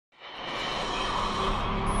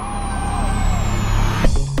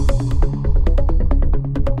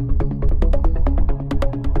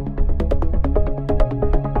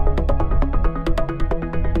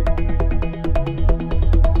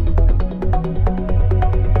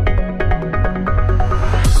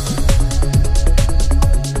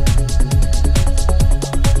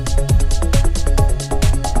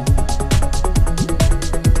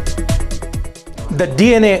The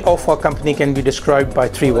DNA of our company can be described by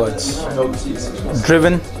 3 words: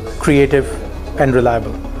 driven, creative, and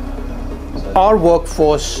reliable. Our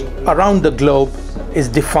workforce around the globe is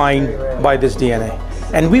defined by this DNA.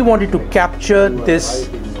 And we wanted to capture this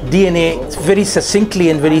DNA very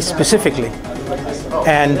succinctly and very specifically.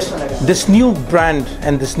 And this new brand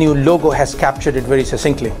and this new logo has captured it very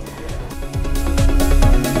succinctly.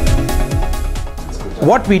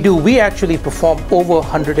 What we do, we actually perform over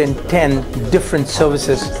 110 different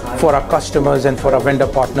services for our customers and for our vendor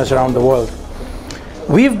partners around the world.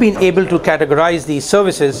 We've been able to categorize these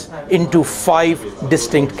services into 5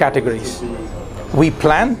 distinct categories. We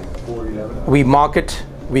plan, we market,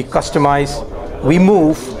 we customize, we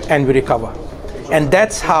move, and we recover. And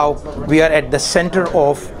that's how we are at the center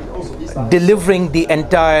of delivering the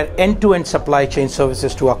entire end-to-end supply chain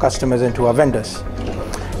services to our customers and to our vendors.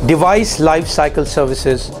 Device lifecycle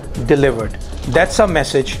services delivered. That's our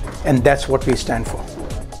message, and that's what we stand for.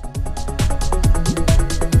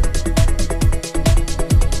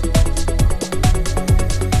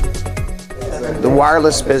 The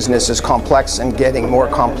wireless business is complex and getting more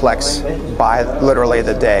complex by literally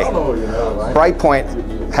the day.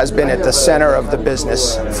 BrightPoint has been at the center of the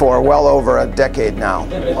business for well over a decade now.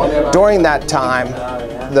 During that time,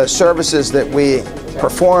 the services that we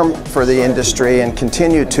perform for the industry and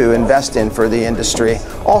continue to invest in for the industry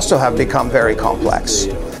also have become very complex.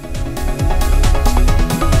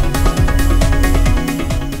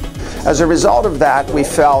 As a result of that, we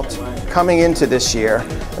felt coming into this year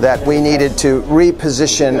that we needed to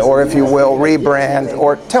reposition, or if you will, rebrand,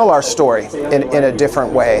 or tell our story in a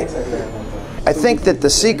different way. I think that the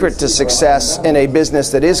secret to success in a business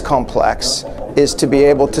that is complex is to be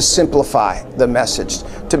able to simplify the message,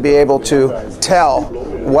 to be able to tell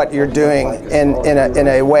what you're doing in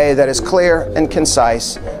a way that is clear and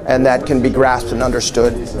concise and that can be grasped and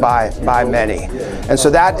understood by many. And so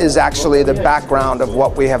that is actually the background of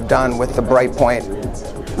what we have done with the BrightPoint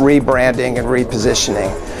rebranding and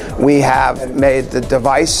repositioning. We have made the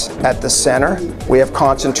device at the center. We have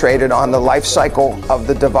concentrated on the life cycle of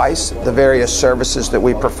the device, the various services that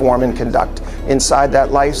we perform and conduct inside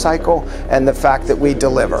that life cycle, and the fact that we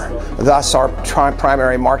deliver. Thus, our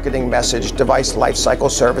primary marketing message, device life cycle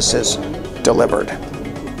services delivered.